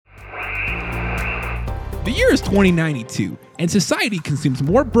The year is 2092, and society consumes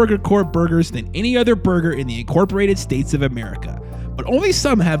more BurgerCorp burgers than any other burger in the incorporated states of America. But only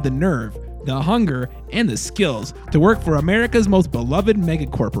some have the nerve, the hunger, and the skills to work for America's most beloved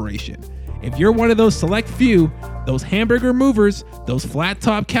megacorporation. If you're one of those select few, those hamburger movers, those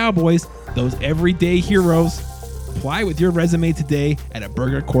flat-top cowboys, those everyday heroes, apply with your resume today at a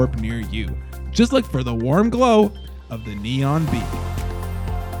BurgerCorp near you. Just look for the warm glow of the neon beacon.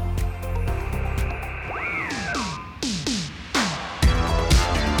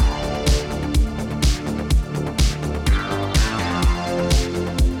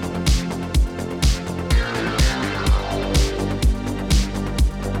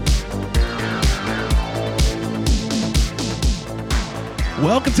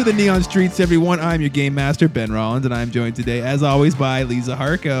 Welcome to the Neon Streets, everyone. I'm your game master, Ben Rollins, and I'm joined today, as always, by Lisa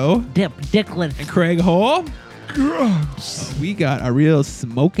Harko, Dickless, and Craig Hall. We got a real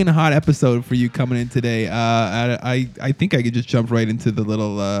smoking hot episode for you coming in today. I think I could just jump right into the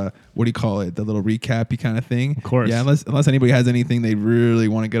little, what do you call it, the little recap-y kind of thing. Of course. Yeah, unless anybody has anything they really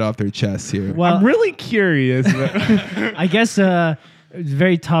want to get off their chests here. Well, I'm really curious. I guess it's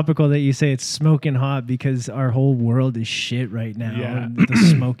very topical that you say it's smoking hot because our whole world is shit right now. Yeah. The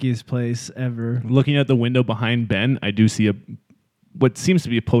smokiest place ever. Looking at the window behind Ben, I do see what seems to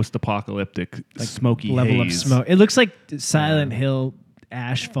be a post-apocalyptic smoky level haze. of smoke. It looks like Silent Hill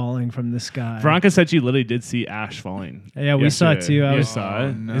ash falling from the sky. Veronica said she literally did see ash falling. Yeah, we saw it too. You saw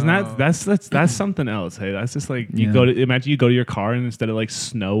it. No. Isn't that's something else? Hey, that's just like you imagine you go to your car and instead of like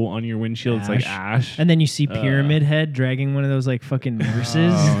snow on your windshield, it's like ash. And then you see Pyramid Head dragging one of those like fucking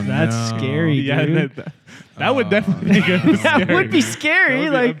nurses. That's scary, dude. That would definitely be good. That would be scary.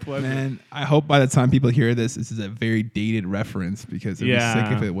 Man, I hope by the time people hear this is a very dated reference because it'd be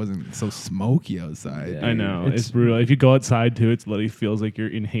sick if it wasn't so smoky outside. I know. It's brutal. If you go outside too, it literally feels like you're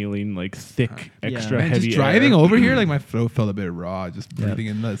inhaling like thick, extra Man, heavy just driving air. over here, like my throat felt a bit raw, just breathing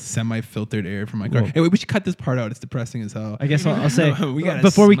in the semi-filtered air from my car. Hey, wait, we should cut this part out. It's depressing as hell. I guess I'll say gotta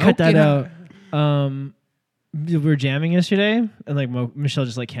before we cut smoke that it out. We were jamming yesterday, and like Michelle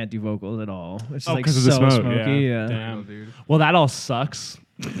just like can't do vocals at all. It's like because so of the smoke. smoky. Yeah. Damn. Well, that all sucks.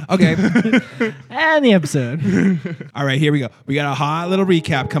 Okay. And the episode. All right, here we go. We got a hot little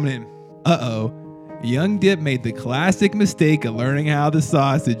recap coming in. Uh-oh. Young Dip made the classic mistake of learning how the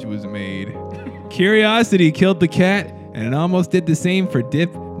sausage was made. Curiosity killed the cat, and it almost did the same for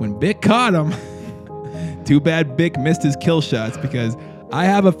Dip when Bick caught him. Too bad Bick missed his kill shots because I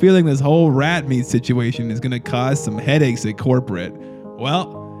have a feeling this whole rat meat situation is going to cause some headaches at corporate.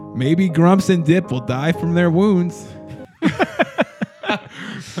 Well, maybe Grumps and Dip will die from their wounds.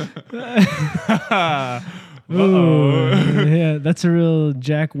 Ooh, yeah, that's a real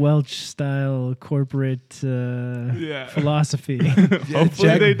Jack Welch style corporate philosophy.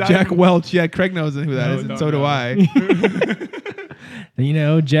 Jack Welch. Yeah, Craig knows who that is, and so do I. You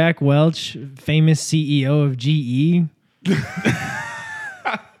know, Jack Welch, famous CEO of GE.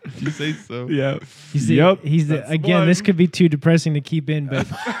 You say so. Yeah. He's again, this could be too depressing to keep in, but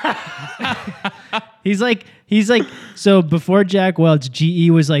he's like, so before Jack Welch, GE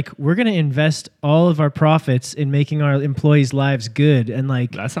was like, we're going to invest all of our profits in making our employees' lives good. And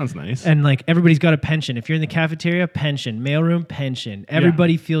like, That sounds nice. and like everybody's got a pension. If you're in the cafeteria, pension, mailroom, pension.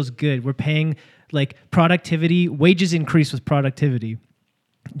 Everybody feels good. We're paying like productivity, wages increase with productivity.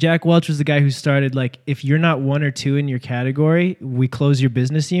 Jack Welch was the guy who started like, if you're not one or two in your category, we close your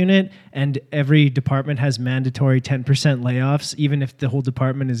business unit, and every department has mandatory 10% layoffs, even if the whole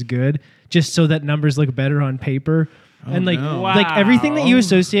department is good, just so that numbers look better on paper. And like, like everything that you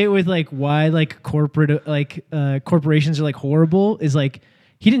associate with like why like corporate corporations are like horrible is like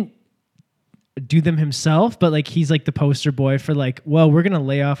he didn't do them himself, but like he's like the poster boy for like, well, we're gonna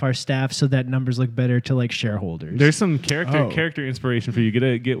lay off our staff so that numbers look better to like shareholders. There's some character inspiration for you.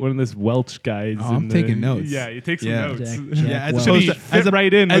 Get one of those Welch guys. I'm taking notes. Yeah, you take some notes. As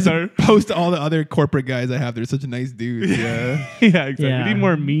opposed to all the other corporate guys I have, they're such nice dudes. Yeah. Yeah, exactly. We need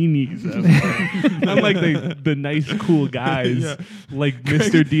more meanies. Unlike the nice, cool guys like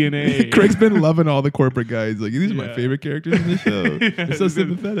Mr. DNA. Craig's been loving all the corporate guys. Like, these are my favorite characters in the show. They're so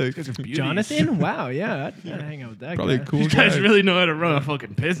sympathetic. Jonathan? Wow, yeah, I'd hang out with that Probably guy. a cool You guy. guys really know how to run a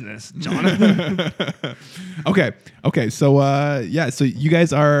fucking business, Jonathan. Okay. So you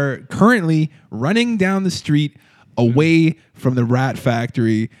guys are currently running down the street away from the rat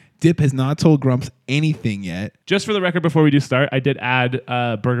factory. Dip has not told Grumps anything yet. Just for the record, before we do start, I did add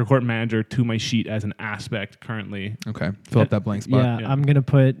BurgerCorp manager to my sheet as an aspect currently. Okay. Fill up that blank spot. Yeah, I'm gonna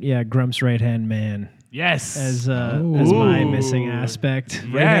put Grump's right hand man. Yes. as my missing aspect.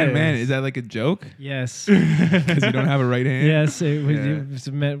 Right hand Yes. man. Is that like a joke? Yes. Because you don't have a right hand? Yes, it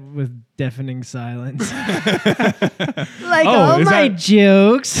was met with deafening silence. Like all is my that-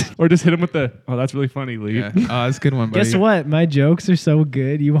 jokes. Or just hit him with the, oh, that's really funny, Lee. Yeah. Oh, that's a good one, buddy. Guess what? My jokes are so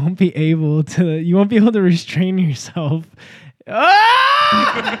good. You won't be able to restrain yourself.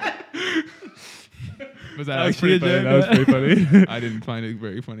 Ah! Was that That was actually a pretty funny. joke? That was pretty funny. I didn't find it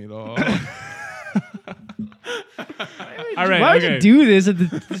very funny at all. All right. Why would okay. you do this at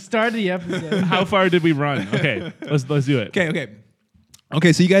the start of the episode? How far did we run? Okay, let's do it.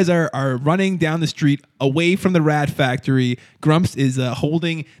 Okay, so you guys are running down the street away from the rat factory. Grumps is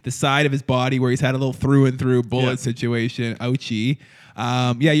holding the side of his body where he's had a little through and through bullet situation. Ouchie.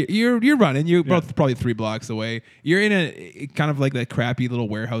 You're running. You're both probably 3 blocks away. You're in a kind of like that crappy little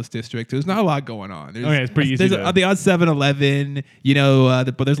warehouse district. There's not a lot going on. It's pretty easy. There's the odd 7-Eleven,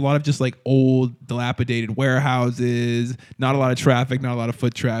 but there's a lot of just like old, dilapidated warehouses. Not a lot of traffic. Not a lot of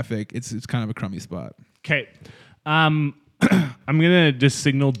foot traffic. It's kind of a crummy spot. Okay. I'm gonna just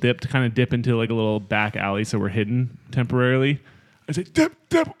signal dip to kind of dip into like a little back alley so we're hidden temporarily. I say, dip,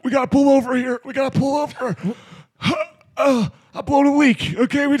 we gotta pull over here. We gotta pull over. I'm blowing a leak.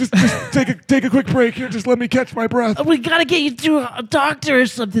 Okay, we just take a quick break here. Just let me catch my breath. We gotta get you to a doctor or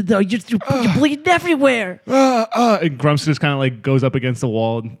something, though. You're bleeding everywhere. And Grumps just kind of like goes up against the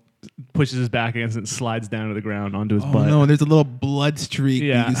wall and pushes his back against it and slides down to the ground onto his butt. No, there's a little blood streak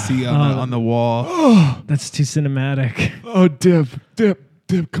you can see on the wall. That's too cinematic. Oh, dip,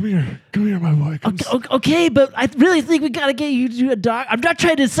 come here, my boy. Okay, but I really think we gotta get you to a doc. I'm not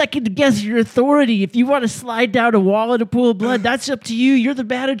trying to second guess your authority. If you want to slide down a wall in a pool of blood, that's up to you. You're the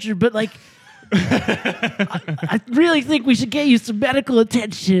manager, but like, I really think we should get you some medical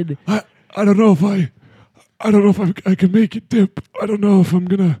attention. I don't know if I can make it, Dip. I don't know if I'm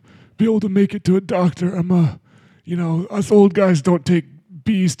gonna be able to make it to a doctor. I'm us old guys don't take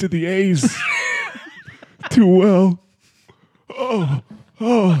B's to the A's too well.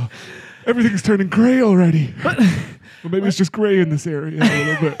 Oh, everything's turning gray already. Well, maybe it's just gray in this area a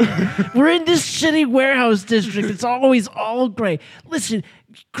little bit. We're in this shitty warehouse district. It's always all gray. Listen,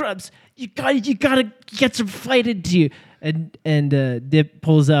 Grubs, you gotta get some fight into you. And Dip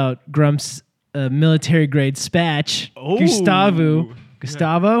pulls out Grump's military grade spatch. Oh. Gustavo.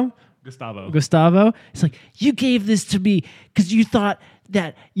 Gustavo. It's like, you gave this to me because you thought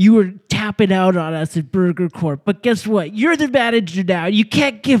that you were tapping out on us at BurgerCorp. But guess what? You're the manager now. You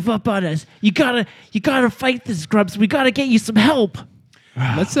can't give up on us. You gotta fight this, Grumps. We gotta get you some help.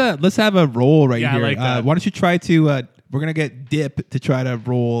 Let's have a roll right Yeah, I here. like that. Why don't you try to? We're gonna get Dip to try to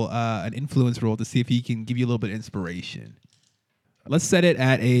roll an influence roll to see if he can give you a little bit of inspiration. Let's set it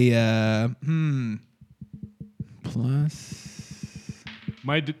at a plus.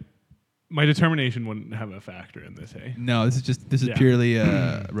 My determination wouldn't have a factor in this, hey? No, this is purely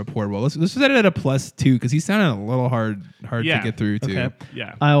a rapport roll. Let's set it at a +2 because he sounded a little hard to get through too. Okay.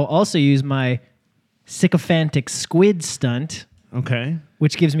 Yeah. I'll also use my sycophantic squid stunt, Okay.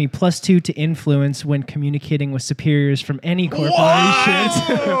 which gives me +2 to influence when communicating with superiors from any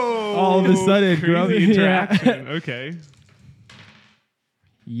corporation. All of a sudden, Grump. Crazy interaction. Okay.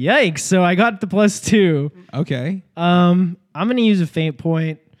 Yikes! So I got the +2. Okay. I'm gonna use a faint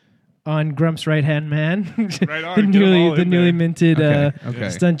point on Grump's right hand man. Right on, the get 'em all newly in newly there. minted Okay.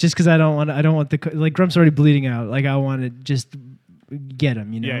 stunt, just because I don't want the Grump's already bleeding out. Like I want to just get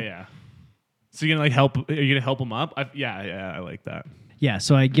him. You know. Yeah. So you're gonna like help? Are you gonna help him up? I like that. Yeah,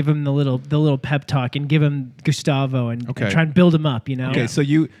 so I give him the little pep talk and give him Gustavo and Okay. try and build him up. You know. Okay, so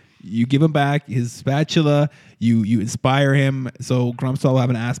you give him back his spatula. You inspire him. So Grumps will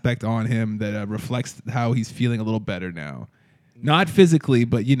have an aspect on him that reflects how he's feeling a little better now. Not physically,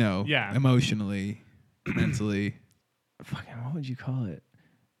 but emotionally, mentally. Fucking, what would you call it?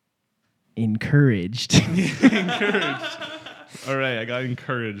 Encouraged. Encouraged. All right, I got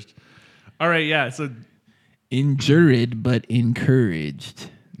encouraged. All right, yeah. So Injured but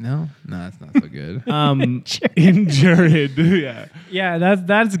encouraged. No, it's not so good. injured. Yeah. Yeah,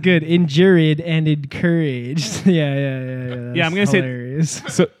 that's good. Injured and encouraged. Yeah. Yeah, I'm gonna say- hilarious.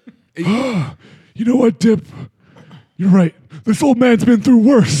 So You know what, Dip? You're right. This old man's been through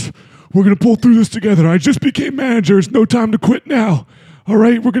worse. We're gonna pull through this together. I just became manager. It's no time to quit now. All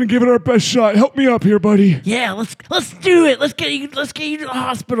right, we're gonna give it our best shot. Help me up here, buddy. Yeah, let's do it. Let's get you to the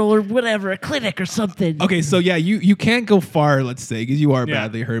hospital or whatever, a clinic or something. Okay, so you can't go far, let's say, because you are Yeah.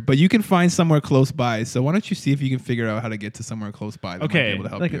 badly hurt, but you can find somewhere close by. So why don't you see if you can figure out how to get to somewhere close by that might be Okay, able to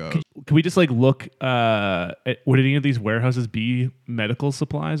help like you a- out. can we just like look? Would any of these warehouses be medical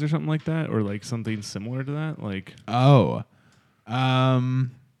supplies or something like that, or like something similar to that? Like,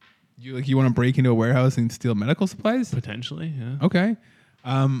 You want to break into a warehouse and steal medical supplies? Potentially, yeah. Okay.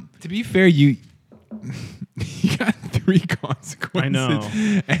 To be fair, you got 3 consequences. I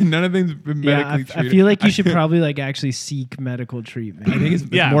know. And none of them's been medically treated. I feel like you should probably like actually seek medical treatment. I think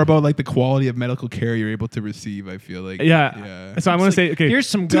it's more about like the quality of medical care you're able to receive. I feel like. Yeah. So I'm going to say, okay. Here's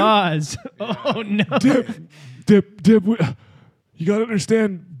some gauze. Oh no. Dip. You gotta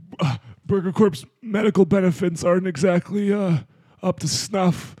understand, BurgerCorp's medical benefits aren't exactly up to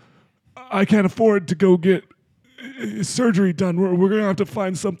snuff. I can't afford to go get surgery done. We're gonna have to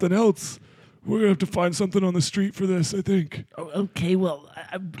find something else. We're gonna have to find something on the street for this, I think. Okay, well,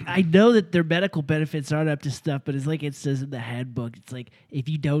 I know that their medical benefits aren't up to stuff, but it's like it says in the handbook. It's like if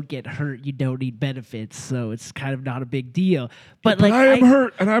you don't get hurt, you don't need benefits, so it's kind of not a big deal. But like I am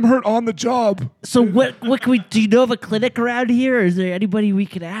hurt, and I'm hurt on the job. So what can we? Do you know of a clinic around here? Or is there anybody we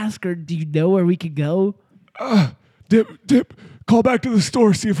could ask, or do you know where we could go? Dip. Call back to the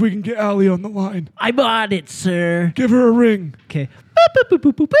store, see if we can get Allie on the line. I'm on it, sir. Give her a ring. Okay.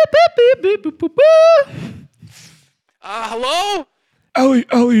 Hello? Allie,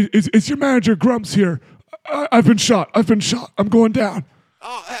 it's your manager, Grumps, here. I've been shot. I'm going down.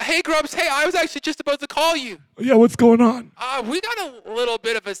 Hey, Grumps. Hey, I was actually just about to call you. Yeah, what's going on? We got a little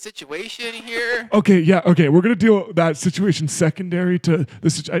bit of a situation here. Okay. We're going to deal with that situation secondary to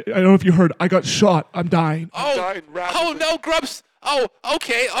this. I don't know if you heard. I got shot. I'm dying. Oh no, Grumps. Oh,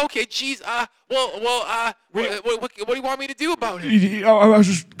 okay. Jeez. What do you want me to do about it? I was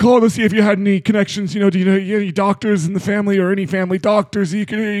just calling to see if you had any connections. Do you know any doctors in the family or any family doctors you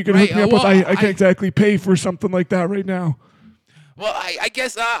can hook me up with? I can't exactly pay for something like that right now. Well, I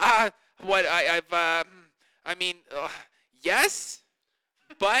guess yes,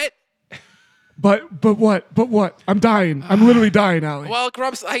 but what? I'm dying. I'm literally dying, Allie. well,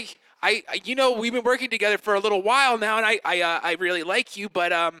 Grumps, we've been working together for a little while now, and I really like you,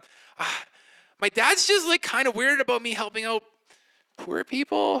 but my dad's just like kind of weird about me helping out poor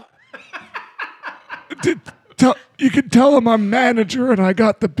people. You can tell him I'm manager and I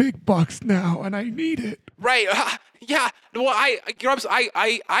got the big bucks now and I need it. Right. Yeah. Well, Grumps,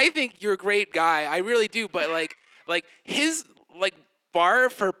 I think you're a great guy. I really do. But like his bar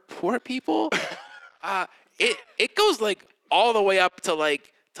for poor people, it goes like all the way up to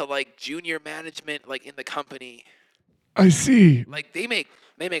junior management in the company. I see. Like they make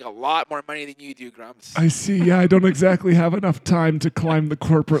a lot more money than you do, Grumps. I see. Yeah, I don't exactly have enough time to climb the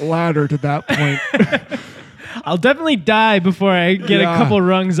corporate ladder to that point. I'll definitely die before I get a couple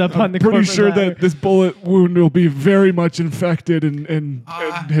rungs up on the corporate pretty sure ladder. that this bullet wound will be very much infected and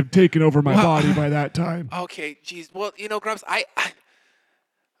have taken over my body by that time. Okay, geez. Well, Grumps, I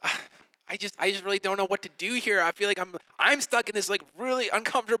just really don't know what to do here. I feel like I'm stuck in this really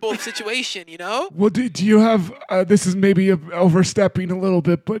uncomfortable situation, Well, do you have this is maybe overstepping a little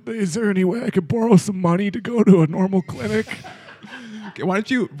bit, but is there any way I could borrow some money to go to a normal clinic? Okay, why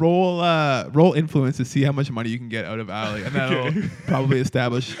don't you roll influence to see how much money you can get out of Allie, and that'll probably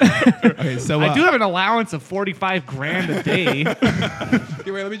establish. Okay, so I do have an allowance of $45,000 a day.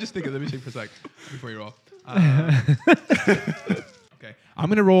 Okay, wait. Let me just think. Let me think for a sec before you roll. Okay, I'm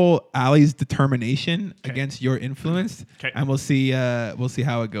gonna roll Allie's determination against your influence, and we'll see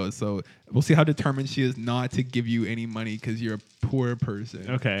how it goes. So we'll see how determined she is not to give you any money because you're a poor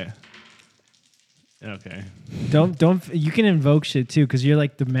person. Okay. Don't you can invoke shit too because you're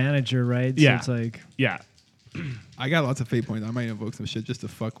like the manager, right? Yeah. So it's like Yeah. I got lots of fate points. I might invoke some shit just to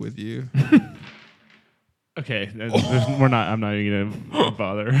fuck with you. Okay. I'm not even gonna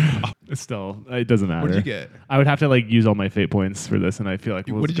bother. It's still, it doesn't matter. What did you get? I would have to use all my fate points for this, and I feel like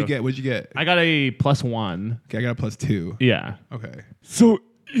What did you get? What did you get? I got a +1. Okay, I got a +2. Yeah. Okay. So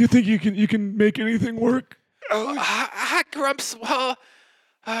you think you can make anything work? Grumps, well,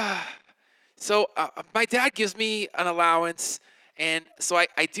 so my dad gives me an allowance, and so I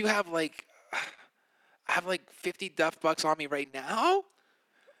do have I have 50 duff bucks on me right now,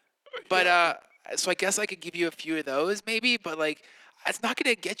 but so I guess I could give you a few of those maybe, but it's not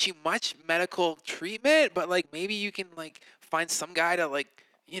gonna get you much medical treatment, but maybe you can find some guy to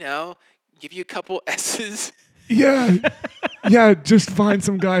give you a couple S's. Yeah, just find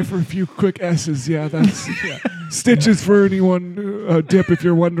some guy for a few quick S's. Yeah, that's stitches for anyone. Dip, if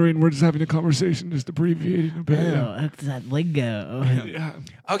you're wondering, we're just having a conversation, just abbreviating a bit. Oh, that's that lingo. Yeah.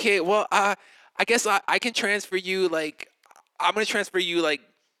 Okay, well, I guess I can transfer you I'm gonna transfer you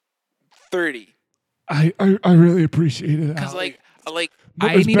 30. I really appreciate it. Cause Allie. like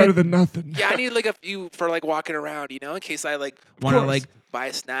It's need better a- than nothing. yeah, I need like a few for like walking around, in case I like Want to course. like buy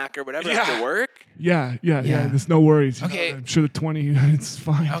a snack or whatever after work. Yeah. Yeah. There's no worries. You know, Okay. I'm sure the 20, it's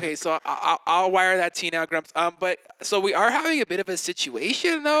fine. Okay, so I'll wire that to you now, Grumps. But so we are having a bit of a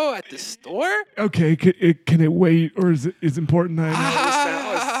situation though at the store. Okay, can it wait, or is it important that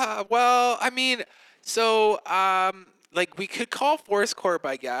I know? Well, I mean, so like we could call BurgerCorp,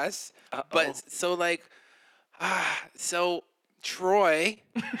 I guess. But so like, so Troy.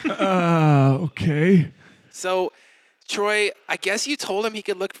 Okay. So Troy, I guess you told him he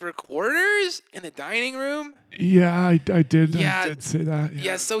could look for quarters in the dining room. Yeah, I did. Yeah. I did say that.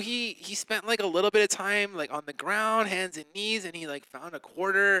 Yeah, so he spent like a little bit of time like on the ground, hands and knees, and he like found a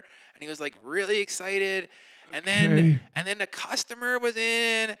quarter, and he was like really excited. And Okay. then the customer was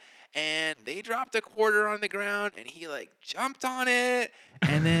in, and they dropped a quarter on the ground, and he like jumped on it,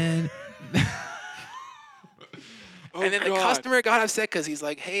 and then and then the customer got upset because he's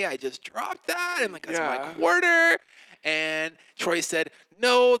like, "Hey, I just dropped that, and like that's my quarter." And Troy said,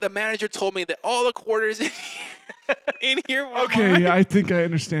 "No, the manager told me that all the quarters in here were Okay, mine." I think I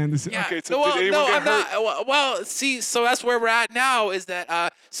understand this. Yeah. Okay, No, I'm not. Well, see, so that's where we're at now. Is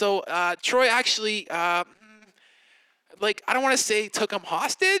that Troy actually, like, I don't want to say took him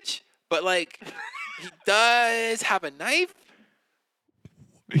hostage, but like, he does have a knife.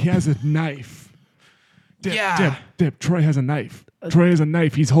 he has a knife. Yeah. Dip. Troy has a knife. Troy has a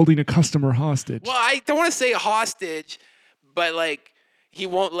knife. He's holding a customer hostage. Well, I don't want to say hostage, but like, he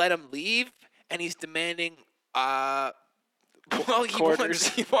won't let him leave, and he's demanding. Well,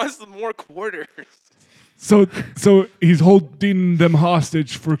 he wants some more quarters. So he's holding them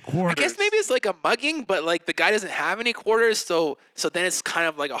hostage for quarters. I guess maybe it's like a mugging, but like the guy doesn't have any quarters, so then it's kind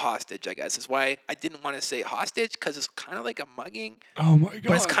of like a hostage, I guess. Is why I didn't want to say hostage, because it's kind of like a mugging, Oh my god.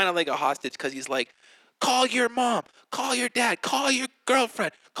 but it's kind of like a hostage because he's like, call your mom, call your dad, call your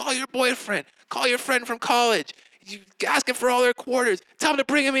girlfriend, call your boyfriend, call your friend from college. You asking for all their quarters. Tell them to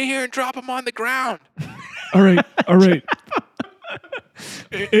bring him in here and drop him on the ground. All right.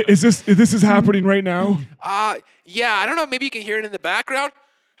 Is this happening right now? Yeah, I don't know. Maybe you can hear it in the background.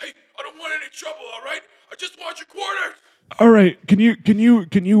 Hey, I don't want any trouble, all right? I just want your quarters. All right. Can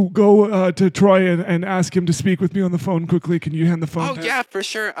you go to Troy and ask him to speak with me on the phone quickly? Can you hand the phone? Oh, back? yeah, for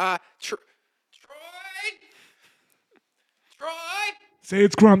sure. Troy? Troy? Say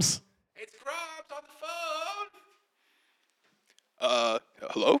it's Grumps. It's Grubs on the phone.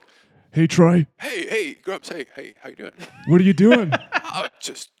 Hello? Hey Troy, Hey, Grubs. Hey, how you doing? what are you doing?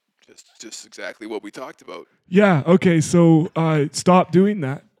 Just exactly what we talked about. Yeah. Okay. So stop doing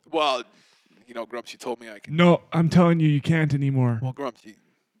that. Well, Grumps, you told me I can. No, I'm telling you, you can't anymore. Well, Grumps,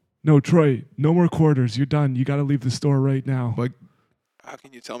 No, Troy, no more quarters. You're done. You got to leave the store right now. But how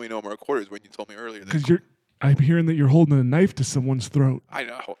can you tell me no more quarters when you told me earlier? Because I'm hearing that you're holding a knife to someone's throat. I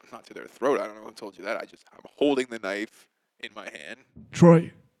know, not to their throat. I don't know who told you that. I'm holding the knife in my hand.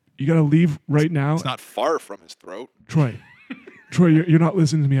 Troy, you got to leave right now. It's not far from his throat. Troy, you're not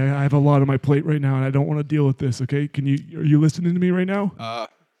listening to me. I have a lot on my plate right now, and I don't want to deal with this. Okay? Are you listening to me right now?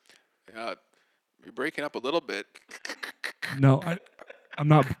 Yeah, you're breaking up a little bit. No, I'm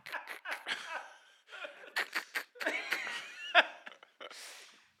not.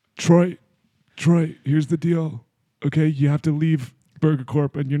 Troy, here's the deal. Okay, you have to leave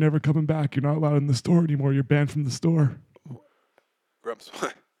BurgerCorp, and you're never coming back. You're not allowed in the store anymore. You're banned from the store. Grumps.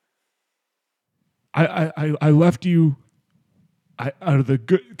 I left you. Out of the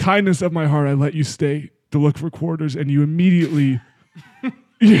good kindness of my heart, I let you stay to look for quarters, and you immediately,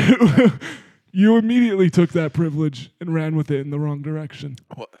 you immediately took that privilege and ran with it in the wrong direction.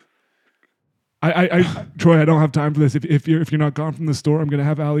 What? Troy, I don't have time for this. If you're not gone from the store, I'm gonna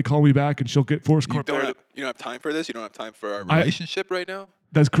have Allie call me back, and she'll get BurgerCorp. You don't have time for this? You don't have time for our relationship right now?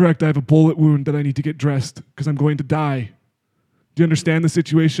 That's correct. I have a bullet wound that I need to get dressed because I'm going to die. Do you understand the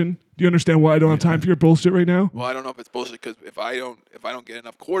situation? Do you understand why I don't have time for your bullshit right now? Well, I don't know if it's bullshit because if I don't get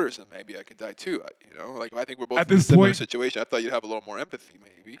enough quarters, then maybe I could die too. I think we're both At in a this similar point- situation. I thought you'd have a little more empathy,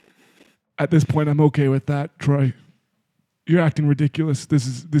 maybe. At this point, I'm okay with that, Troy. You're acting ridiculous. This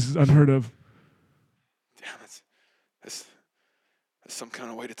is unheard of. Damn, that's some kind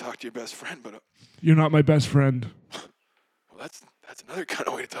of way to talk to your best friend, but You're not my best friend. well, that's another kind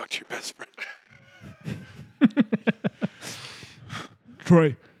of way to talk to your best friend.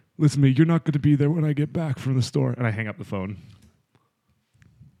 Troy, listen to me. You're not going to be there when I get back from the store. And I hang up the phone.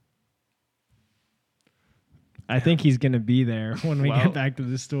 I think he's gonna be there when we Well- get back to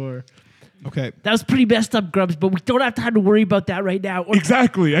the store. okay, That was pretty messed up, Grubs, but we don't have time to worry about that right now.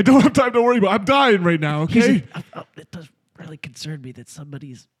 Exactly. I don't have time to worry about. I'm dying right now. Okay. It does really concern me that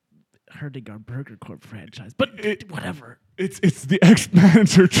somebody's hurting our BurgerCorp franchise. But whatever. It's the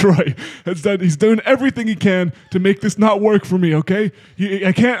ex-manager Troy. He's doing everything he can to make this not work for me, okay?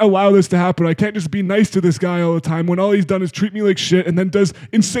 I can't allow this to happen. I can't just be nice to this guy all the time when all he's done is treat me like shit and then does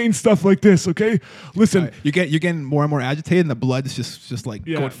insane stuff like this, okay? Listen. You're getting more and more agitated, and the blood's just like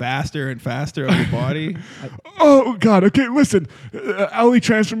going faster and faster over your body. Oh, God. Okay, listen. Ali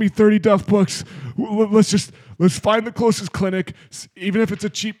transferred me 30 duff bucks. Let's find the closest clinic, even if it's a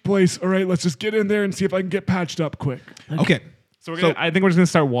cheap place. All right, let's just get in there and see if I can get patched up quick. Okay. So I think we're just gonna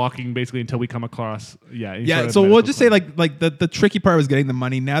start walking basically until we come across. Yeah. So we'll just say like the tricky part was getting the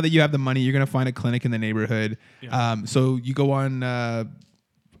money. Now that you have the money, you're gonna find a clinic in the neighborhood. Yeah. So you go on.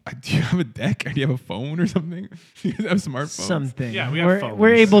 Do you have a deck? Or do you have a phone or something? You guys have smartphones. Something. Yeah, we have phones.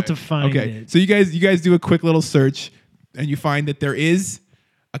 We're able to find it. So you guys do a quick little search, and you find that there is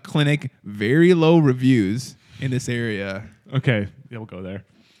a clinic, very low reviews in this area. Okay. Yeah, we'll go there.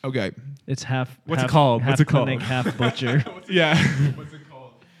 Okay. It's half. What's half, it called? Half What's it called? clinic, half butcher. Yeah. What's it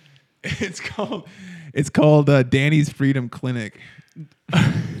called? It's called Danny's Freedom Clinic.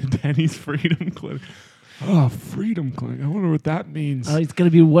 Danny's Freedom Clinic. Oh, Freedom Clinic. I wonder what that means. It's going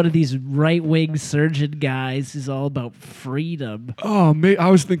to be one of these right-wing surgeon guys who's all about freedom. Oh, I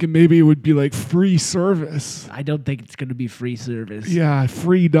was thinking maybe it would be like free service. I don't think it's going to be free service. Yeah,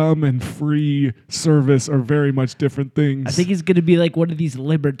 freedom and free service are very much different things. I think it's going to be like one of these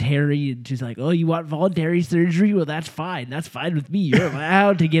libertarians who's like, oh, you want voluntary surgery? Well, that's fine. That's fine with me. You're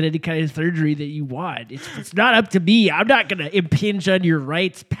allowed to get any kind of surgery that you want. It's not up to me. I'm not going to impinge on your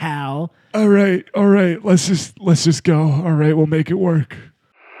rights, pal. All right. Let's just go. All right, we'll make it work.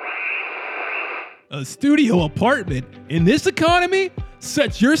 A studio apartment in this economy?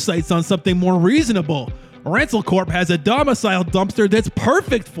 Set your sights on something more reasonable. BurgerCorp has a domicile dumpster that's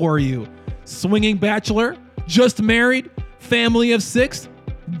perfect for you. Swinging bachelor, just married, family of 6,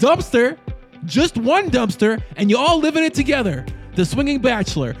 dumpster, just one dumpster, and you all live in it together. The swinging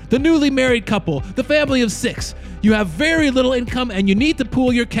bachelor, the newly married couple, the family of 6. You have very little income and you need to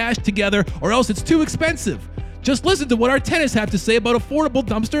pool your cash together or else it's too expensive. Just listen to what our tenants have to say about affordable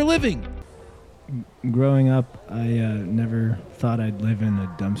dumpster living. Growing up, I never thought I'd live in a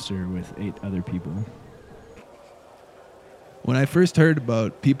dumpster with 8 other people. When I first heard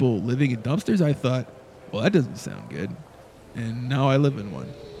about people living in dumpsters, I thought, well, that doesn't sound good. And now I live in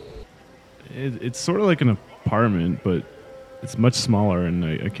one. It's sort of like an apartment, but it's much smaller, and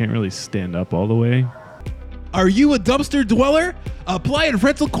I can't really stand up all the way. Are you a dumpster dweller? Apply at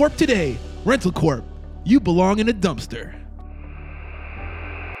BurgerCorp today. BurgerCorp, you belong in a dumpster.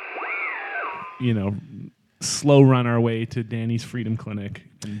 Slow run our way to Danny's Freedom Clinic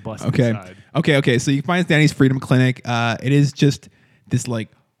and bust inside. Okay. So you find Danny's Freedom Clinic. It is just this like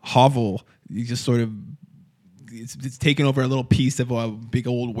hovel. You just sort of, it's taken over a little piece of a big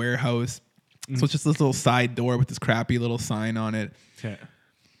old warehouse. Mm-hmm. So it's just this little side door with this crappy little sign on it. Okay.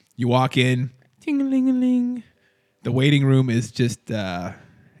 You walk in, ting-a-ling-a-ling. The waiting room is just,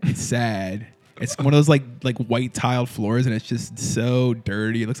 it's sad. It's one of those like white tiled floors, and it's just so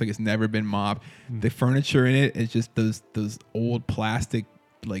dirty. It looks like it's never been mopped. The furniture in it is just those old plastic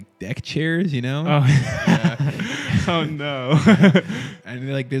like deck chairs, you know? Oh, yeah. Oh no! And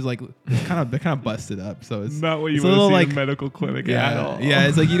they're kind of busted up. So it's not what you it's want to see like, in a medical clinic yeah, at all. Yeah,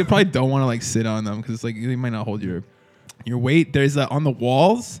 it's like you probably don't want to like sit on them because it's like you might not hold your weight. There's on the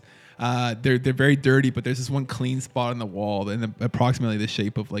walls. They're very dirty, but there's this one clean spot on the wall and approximately the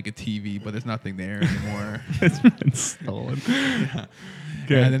shape of like a TV, but there's nothing there anymore. It's been stolen. Yeah.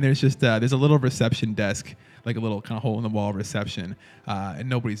 Okay. And then there's just there's a little reception desk, like a little kind of hole in the wall reception, and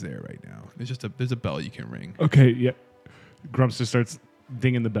nobody's there right now. There's a bell you can ring. Okay, yeah. Grumps just starts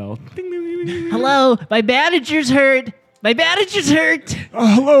dinging the bell. Ding, ding, ding, ding, ding. Hello, my manager's hurt. My manager's hurt.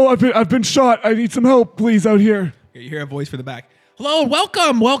 Hello, I've been shot. I need some help, please, out here. You hear a voice from the back. Hello,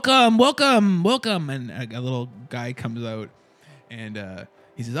 welcome. And a little guy comes out, and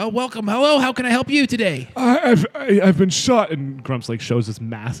he says, "Oh, welcome. Hello, how can I help you today?" I've been shot, And Grumps like shows this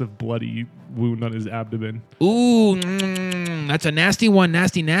massive bloody wound on his abdomen. Ooh, that's a nasty one.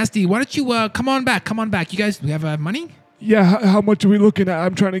 Nasty. Why don't you come on back? You guys, we have money? Yeah, how much are we looking at?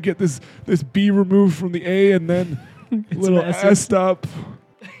 I'm trying to get this B removed from the A and then a little S up.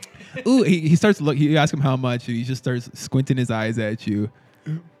 Ooh, he starts to look. You ask him how much, and he just starts squinting his eyes at you.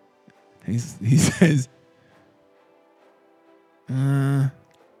 He says,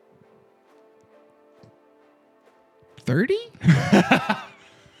 30?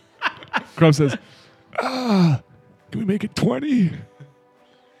 Grump says, can we make it 20?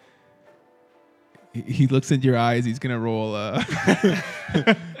 He looks into your eyes. He's gonna roll.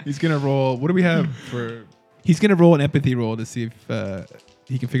 He's gonna roll. What do we have for He's gonna roll an empathy roll to see if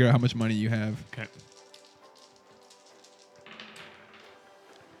he can figure out how much money you have. Okay.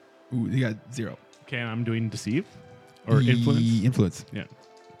 Ooh, he got 0. Okay, and I'm doing deceive or influence. Influence. Yeah.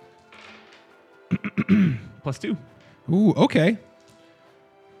 +2. Ooh, okay.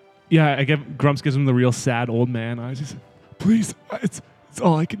 Yeah, Grumps gives him the real sad old man eyes. He's Please, it's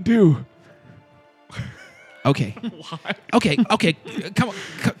all I can do. Okay. Okay. Okay. Come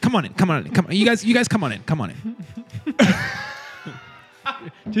on in. Come on in. Come on. You guys, come on in. Come on in.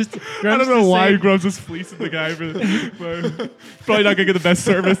 Just I don't know why Grumps is fleecing the guy for but probably not gonna get the best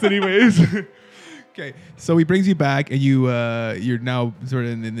service anyways. Okay. So he brings you back, and you're now sort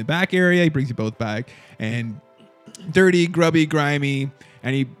of in the back area. He brings you both back, and dirty, grubby, grimy,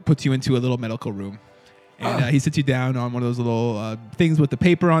 and he puts you into a little medical room. And he sits you down on one of those little things with the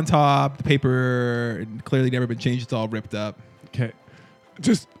paper on top. The paper clearly never been changed. It's all ripped up. Okay.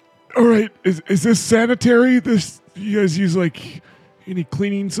 Just all right. Is this sanitary? This you guys use like any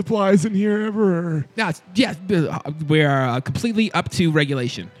cleaning supplies in here ever? Or? Yeah. We are completely up to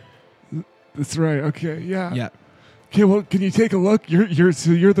regulation. That's right. Okay. Yeah. Yeah. Okay. Well, can you take a look? You're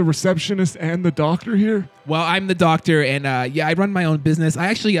the receptionist and the doctor here. Well, I'm the doctor, and I run my own business.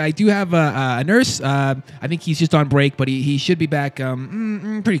 I do have a nurse. I think he's just on break, but he should be back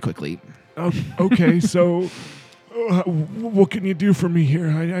pretty quickly. Okay. So, what can you do for me here?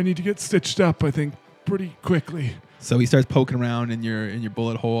 I need to get stitched up. I think pretty quickly. So he starts poking around in your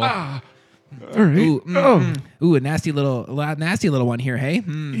bullet hole. All right. Ooh, a nasty little one here. Hey,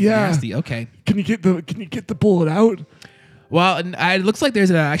 Yeah. nasty. Okay. Can you get the bullet out? Well, it looks like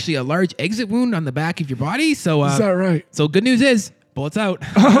there's actually a large exit wound on the back of your body. So Is that right? So good news is bullets out.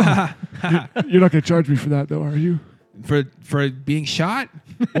 You're not going to charge me for that, though, are you? For being shot?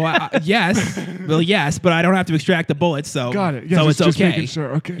 Well, yes. Well, yes, but I don't have to extract the bullets. So Got it. Yeah, so just it's okay. making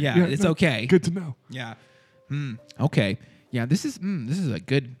sure. Okay. Yeah, it's okay. Good to know. Yeah. Okay. Yeah. This is a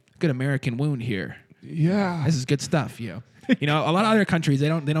good American wound here. Yeah. This is good stuff. You know, a lot of other countries they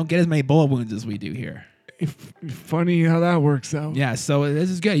don't get as many bullet wounds as we do here. Funny how that works out. Yeah, so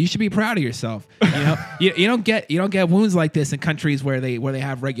this is good. You should be proud of yourself. You know, you don't get wounds like this in countries where they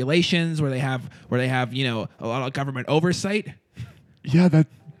have regulations, where they have a lot of government oversight. Yeah, that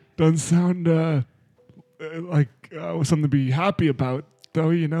doesn't sound like something to be happy about, though.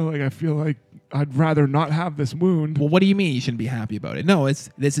 I feel like I'd rather not have this wound. Well, what do you mean you shouldn't be happy about it? No,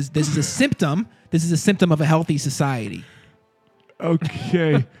 this is a symptom. This is a symptom of a healthy society.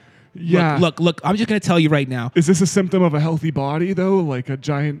 Okay. Yeah. Look. I'm just gonna tell you right now. Is this a symptom of a healthy body, though? Like a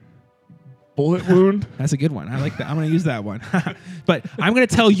giant bullet wound? That's a good one. I like that. I'm going to use that one. But I'm going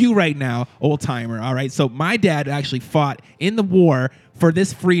to tell you right now, old timer, all right? So my dad actually fought in the war for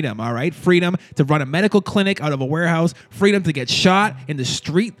this freedom, all right? Freedom to run a medical clinic out of a warehouse, freedom to get shot in the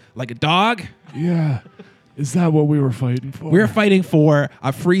street like a dog. Yeah. Is that what we were fighting for? We're fighting for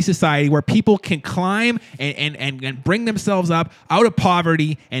a free society where people can climb and bring themselves up out of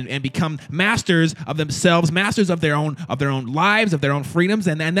poverty and become masters of themselves, masters of their own lives, of their own freedoms,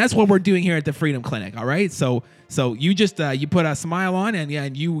 and that's what we're doing here at the Freedom Clinic. All right, so you just you put a smile on,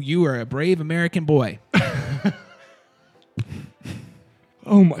 and you are a brave American boy.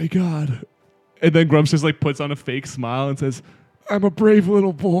 Oh my God! And then Grumps just like puts on a fake smile and says, I'm a brave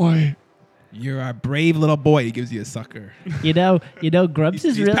little boy. You're a brave little boy. He gives you a sucker. You know, Grumps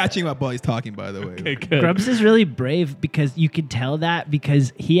is He's really patching him up while he's talking, by the way. "Okay, good." Grumps is really brave because you can tell that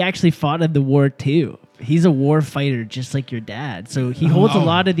because he actually fought in the war too. He's a war fighter just like your dad. So he holds a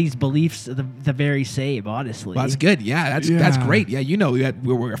lot of these beliefs the very same, honestly. Well, that's good. Yeah, that's great. Yeah,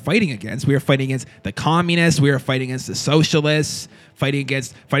 we're fighting against. We are fighting against the communists. We are fighting against the socialists. Fighting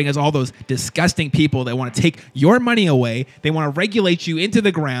against all those disgusting people that want to take your money away. They want to regulate you into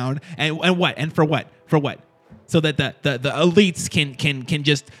the ground. And what? And for what? For what? So that the elites can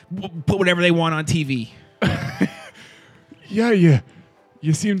just put whatever they want on TV. Yeah.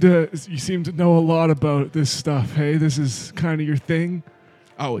 You seem to know a lot about this stuff. Hey, this is kind of your thing.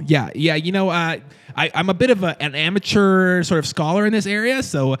 Oh yeah. I'm a bit of an amateur sort of scholar in this area.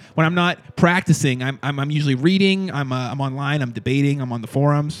 So when I'm not practicing, I'm usually reading. I'm online. I'm debating. I'm on the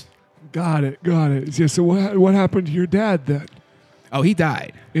forums. Got it. Yeah. So what happened to your dad then? Oh, he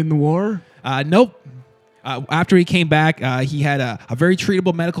died In the war? Nope. After he came back, he had a very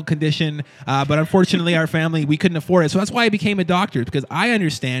treatable medical condition, but unfortunately our family, we couldn't afford it. So that's why I became a doctor, because I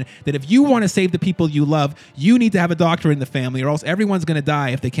understand that if you want to save the people you love, you need to have a doctor in the family, or else everyone's going to die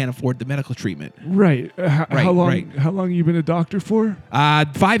if they can't afford the medical treatment. Right. How long right. How long you been a doctor for?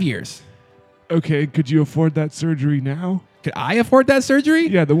 5 years. Okay. Could you afford that surgery now? Could I afford that surgery?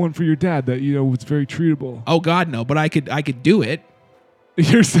 Yeah, the one for your dad that was very treatable. Oh God, no, but I could do it.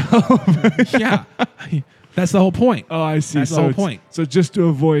 Yourself? Yeah. That's the whole point. Oh, I see. That's the so whole it's- point. So just to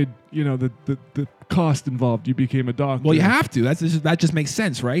avoid, the cost involved, you became a doctor. Well, you have to. That just makes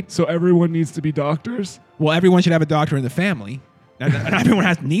sense, right? So everyone needs to be doctors? Well, everyone should have a doctor in the family. And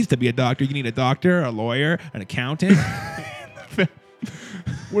everyone needs to be a doctor. You need a doctor, a lawyer, an accountant.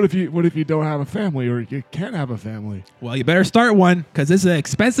 What if you don't have a family or you can't have a family? Well, you better start one because this is an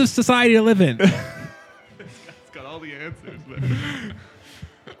expensive society to live in. It's got all the answers.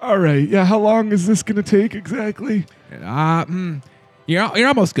 All right. Yeah. How long is this going to take exactly? You're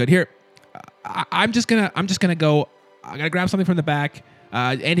almost good. Here, I'm just gonna go. I gotta grab something from the back.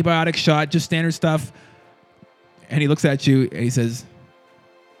 Antibiotic shot, just standard stuff. And he looks at you and he says,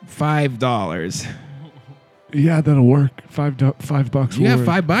 $5. Yeah, that'll work. $5 You have will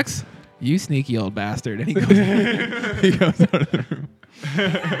work. $5? You sneaky old bastard. And he goes, he goes out of the room.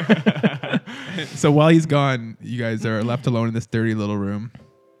 So while he's gone, you guys are left alone in this dirty little room.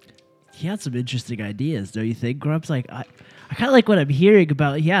 He had some interesting ideas, don't you think, Grubs? Like, I kind of like what I'm hearing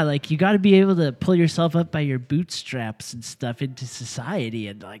about. Yeah, like you got to be able to pull yourself up by your bootstraps and stuff into society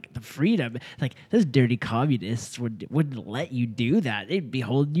and like the freedom. Like those dirty communists wouldn't let you do that. They'd be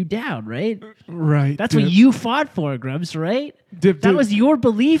holding you down, right? Right. That's what you fought for, Grubs, right? Dip, That was your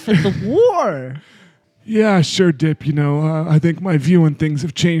belief in the war. Yeah, sure, Dip. I think my view on things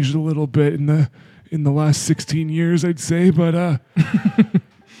have changed a little bit in the last 16 years, I'd say. But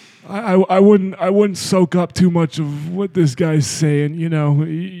I wouldn't soak up too much of what this guy's saying.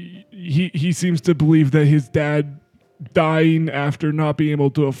 He seems to believe that his dad dying after not being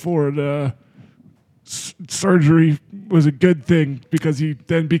able to afford surgery was a good thing because he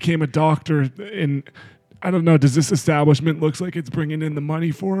then became a doctor. And I don't know, does this establishment looks like it's bringing in the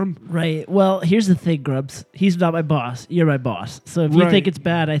money for him? Right. Well, here's the thing, Grubs. He's not my boss. You're my boss. So if you Right. think it's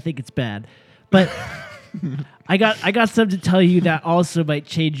bad, I think it's bad. But I got something to tell you that also might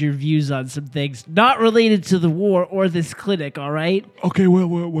change your views on some things not related to the war or this clinic. All right. Okay, well,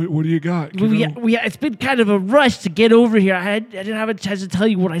 what do you got? It's been kind of a rush to get over here. I didn't have a chance to tell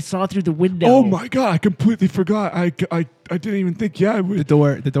you what I saw through the window. Oh my God! I completely forgot. I didn't even think. Yeah, The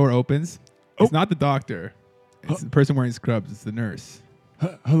door opens. It's not the doctor. It's the person wearing scrubs. It's the nurse.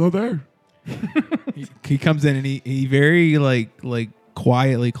 hello there. He comes in and he very like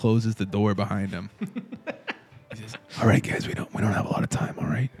quietly closes the door behind him. He says, "All right, guys, we don't have a lot of time. All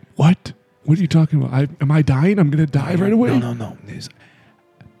right." What? What are you talking about? Am I dying? I'm gonna die right away. No.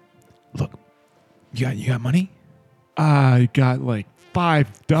 Look, you got money? I got like $5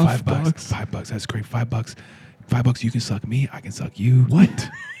 $5. bucks. $5. That's great. $5. $5. You can suck me. I can suck you. What?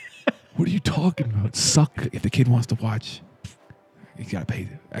 What are you talking about? Suck. If the kid wants to watch, you gotta pay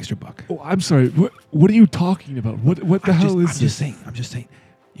the extra buck. Oh, I'm sorry. What are you talking about? What the hell is I'm just saying.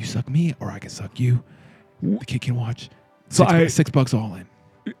 You suck me, or I can suck you. The kid can watch. So $6 all in.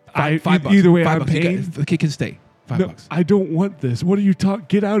 $5. Either way, $5. I'm paying. The kid can stay. $5. I don't want this. What are you talking?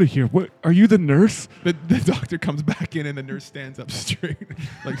 Get out of here. What? Are you the nurse? The doctor comes back in and the nurse stands up straight,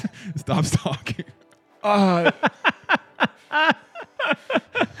 like stops talking.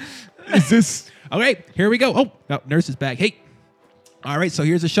 Is this? Okay, here we go. Oh, no, nurse is back. Hey. All right, so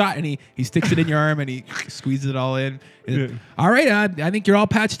here's a shot, and he sticks it in your arm, and he squeezes it all in. Yeah. All right, I think you're all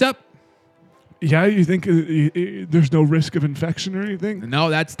patched up. Yeah, you think there's no risk of infection or anything? No,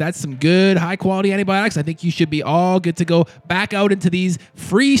 that's some good high quality antibiotics. I think you should be all good to go back out into these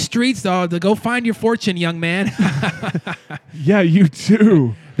free streets to go find your fortune, young man. Yeah, you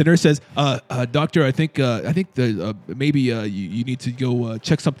too. The nurse says, "Doctor, I think maybe you need to go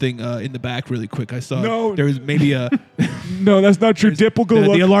check something in the back really quick. I saw there was maybe a No, that's not true. Dip will go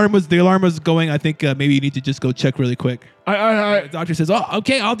look. the alarm was going. I think maybe you need to just go check really quick." The doctor says, "Oh,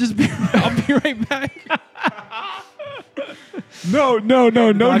 okay, I'll be right back." No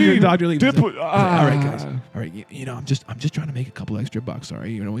need. Doctor leaves. Dip, All right, guys. All right, I'm just trying to make a couple extra bucks. All right,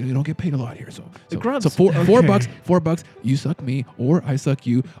 we don't get paid a lot here, so Grubs. so $4, $4. You suck me, or I suck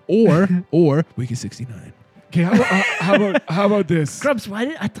you, or we get 69. Okay, how about this? Grubs,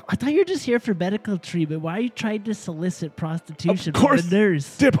 why I thought you were just here for medical treatment. Why are you trying to solicit prostitution Of course, from the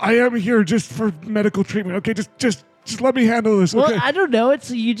nurse? Dip, I am here just for medical treatment. Okay, just let me handle this. Well, Okay. I don't know.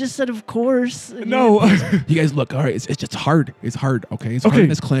 You just said, of course. and No. You guys look, all right, it's just hard. It's hard, okay? It's hard Okay. in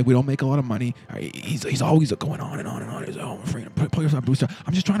this clinic. We don't make a lot of money. All right, he's always going on and on and on. He's pull yourself bootstrap.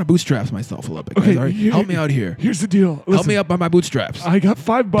 I'm just trying to bootstrap myself a little bit, guys. Okay, All right? Help me out here. Here's the deal. Help Listen, me up by my bootstraps. I got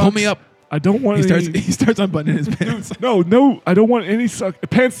 $5. Pull me up. I don't want He starts unbuttoning his pants. No, I don't want any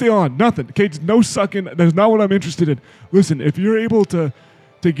pants stay on, nothing. Okay, just no sucking. That's not what I'm interested in. Listen, if you're able to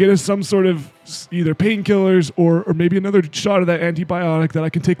to get us some sort of either painkillers or maybe another shot of that antibiotic that I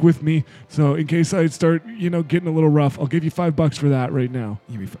can take with me. So in case I start, getting a little rough, I'll give you $5 for that right now.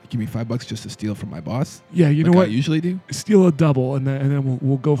 Give me $5 just to steal from my boss. Yeah, you know like what? I usually do. Steal a double, and then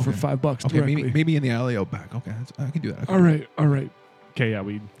we'll go for $5 Okay, directly. maybe in the alley out back. Okay, I can do that. All right. Okay, yeah,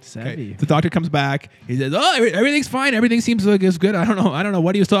 we. Savvy. Okay. The doctor comes back. He says, "Oh, everything's fine. Everything seems like it's good. I don't know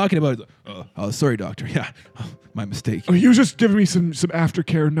what he was talking about." Oh, sorry, doctor. Yeah, my mistake. Oh, he was just giving me some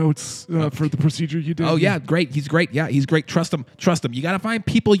aftercare notes for the procedure you did. Oh yeah, great. He's great. Yeah, he's great. Trust him. You gotta find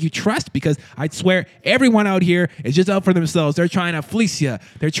people you trust because I'd swear everyone out here is just out for themselves. They're trying to fleece you.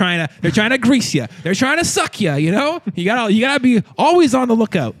 They're trying to grease you. They're trying to suck you. You know. You gotta be always on the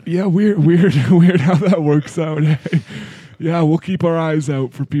lookout. Yeah, weird how that works out. Yeah, we'll keep our eyes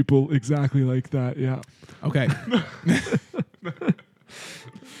out for people exactly like that. Yeah. Okay.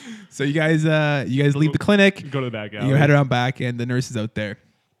 So you guys leave the clinic. Go to the back You alley. head around back, and the nurse is out there.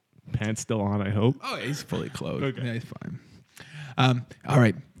 Pants still on, I hope. Oh, yeah, he's fully clothed. Okay. Yeah, he's fine. All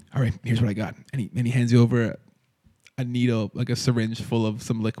right. Here's what I got. And he hands you over a needle, like a syringe full of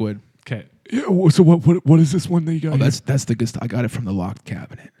some liquid. Okay. Yeah. So what is this one that you got? Oh, here? that's the good stuff. I got it from the locked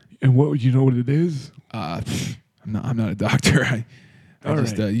cabinet. And what you know what it is? I'm not a doctor. I All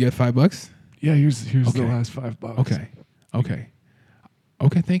just right. you got $5? Yeah. Here's the Okay. last $5.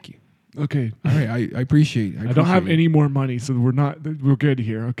 Okay. Thank you. Okay. All right. I appreciate. I don't have it. any more money, so we're good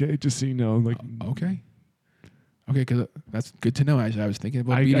here. Okay, just so you know, like. Okay. Okay, because that's good to know. Actually, I was thinking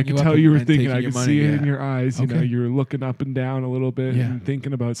about I beating can you tell up you were and thinking. taking I your could money. see it Yeah. in your eyes. You know, Okay. you're looking up and down a little bit Yeah. and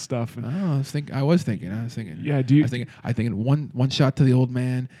thinking about stuff. And Oh, I was thinking. Yeah, do you- I was thinking one shot to the old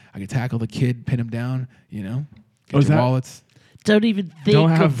man. I could tackle the kid, pin him down. You know, get Oh, is your that- wallets. Don't even think Don't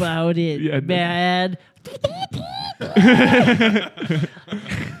have- about it, Yeah, man.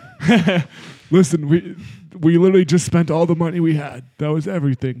 Listen, we literally just spent all the money we had. That was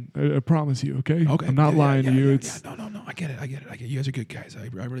everything. I promise you. Okay. Okay, I'm not lying to you. Yeah, It's. no. I get it. You guys are good guys. I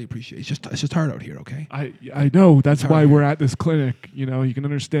really appreciate it. It's just hard out here. Okay. I know. That's why Alright. we're at this clinic. You know, you can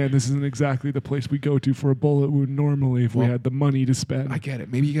understand this isn't exactly the place we go to for a bullet wound normally if we Well, had the money to spend. I get it.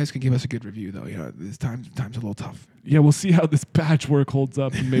 Maybe you guys can give us a good review though. You know, this time's a little tough. Yeah, we'll see how this patchwork holds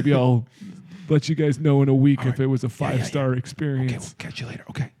up, and maybe I'll let you guys know in a week if Alright. it was a Yeah, 5-star Okay, experience. we'll catch you later.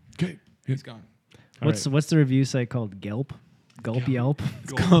 Okay. Okay. He's gone. What's the review site called? Gulp? Yelp?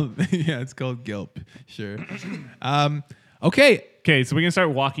 It's called Gulp. Sure. Okay. Okay, so we can start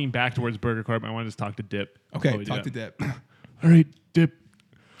walking back towards BurgerCorp. I want to just talk to Dip. Okay. while we do Talk to that. Dip. All right, Dip.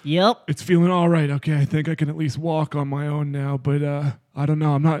 Yep. It's feeling all right. Okay, I think I can at least walk on my own now. But I don't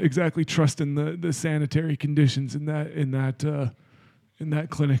know. I'm not exactly trusting the sanitary conditions in that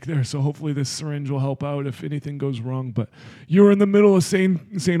clinic there. So hopefully this syringe will help out if anything goes wrong. But you were in the middle of saying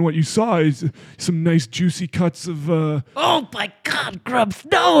what you saw is some nice juicy cuts of. Oh my God, Grumps!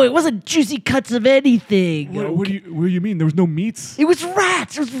 No, it wasn't juicy cuts of anything. What do you mean? There was no meats. It was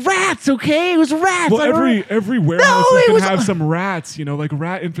rats. It was rats. Okay, it was rats. Well, I don't- every warehouse No, is it gonna was- have some rats, like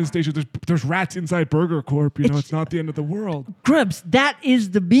rat infestation. There's rats inside BurgerCorp. It's not the end of the world. Grumps, that is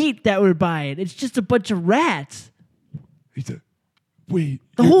the meat that we're buying. It's just a bunch of rats. He said, "Wait,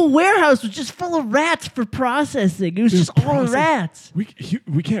 The whole warehouse was just full of rats for processing. It was just all rats. we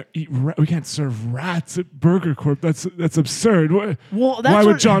can't we can't serve rats at BurgerCorp. That's absurd. Why that's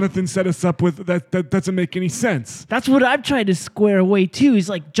would what- Jonathan set us up with that? That doesn't make any sense. That's what I'm trying to square away too. Is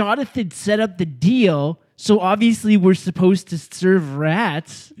like Jonathan set up the deal, so obviously we're supposed to serve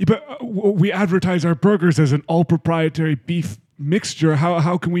rats. Yeah, but we advertise our burgers as an all proprietary beef mixture.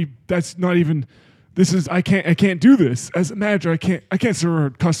 How can we? That's not even. This is I can't do this as a manager. I can't serve our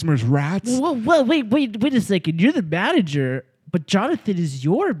customers rats. Well, wait a second. You're the manager, but Jonathan is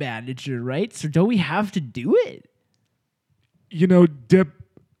your manager, right? So don't we have to do it? Dip.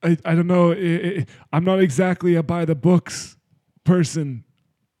 I don't know. I'm not exactly a by the books person.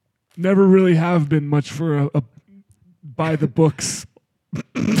 Never really have been much for a by the books.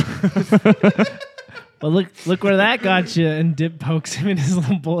 Well, look where that got you. And Dip pokes him in his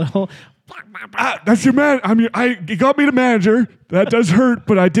little bullet hole. That's your man. You got me to manager. That does hurt,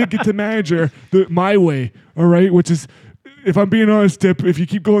 but I did get to manager my way. All right, which is, if I'm being honest, Dip, if you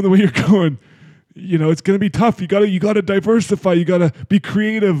keep going the way you're going, it's gonna be tough. You gotta diversify. You gotta be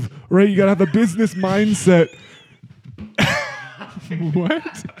creative, right? You gotta have a business mindset. What?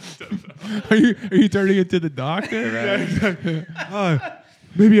 Are you turning it to the doctor? Right?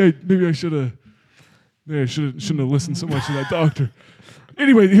 Maybe I should have. Yeah, shouldn't have listened so much to that doctor.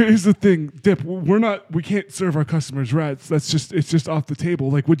 Anyway, here's the thing, Dip. We can't serve our customers rats. It's just off the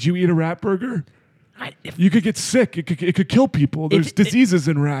table. Like, would you eat a rat burger? You could get sick. It could kill people. There's diseases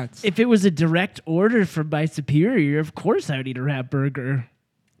in rats. If it was a direct order from my superior, of course I would eat a rat burger.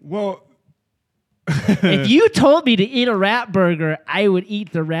 Well, If you told me to eat a rat burger, I would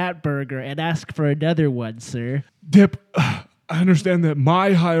eat the rat burger and ask for another one, sir. Dip, I understand that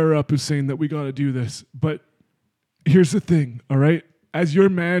my higher up is saying that we got to do this, but here's the thing, all right? As your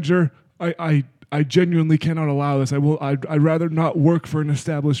manager, I genuinely cannot allow this. I'd rather not work for an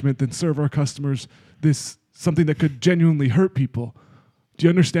establishment than serve our customers something that could genuinely hurt people. Do you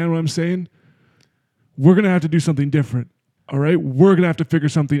understand what I'm saying? We're going to have to do something different. All right, we're gonna have to figure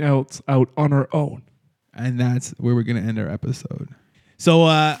something else out on our own, and that's where we're gonna end our episode. So,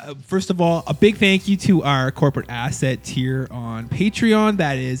 first of all, a big thank you to our corporate asset tier on Patreon.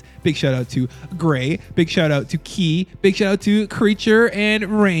 That is big shout out to Gray, big shout out to Key, big shout out to Creature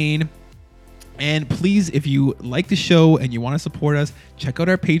and Rain. And please, if you like the show and you want to support us, check out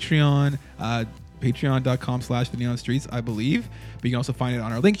our Patreon. Patreon.com/The Neon Streets, I believe. But you can also find it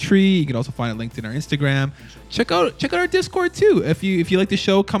on our link tree. You can also find it linked in our Instagram. Check out our Discord too. If you like the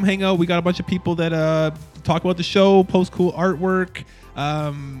show, come hang out. We got a bunch of people that talk about the show, post cool artwork,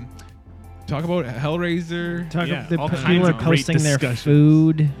 talk about Hellraiser. all kinds People are of great posting their discussions.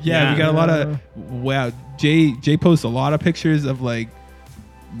 food. Yeah, we got a lot of Jay posts a lot of pictures of like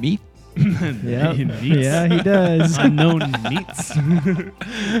meat. Yeah, Meats. yeah, he does. Unknown meats.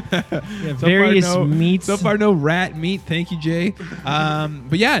 Yeah, various meats. So far, no rat meat. Thank you, Jay.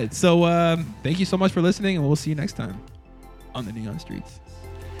 But yeah, so thank you so much for listening, and we'll see you next time on the Neon Streets.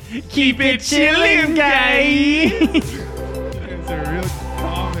 Keep it chillin', guys. It's a real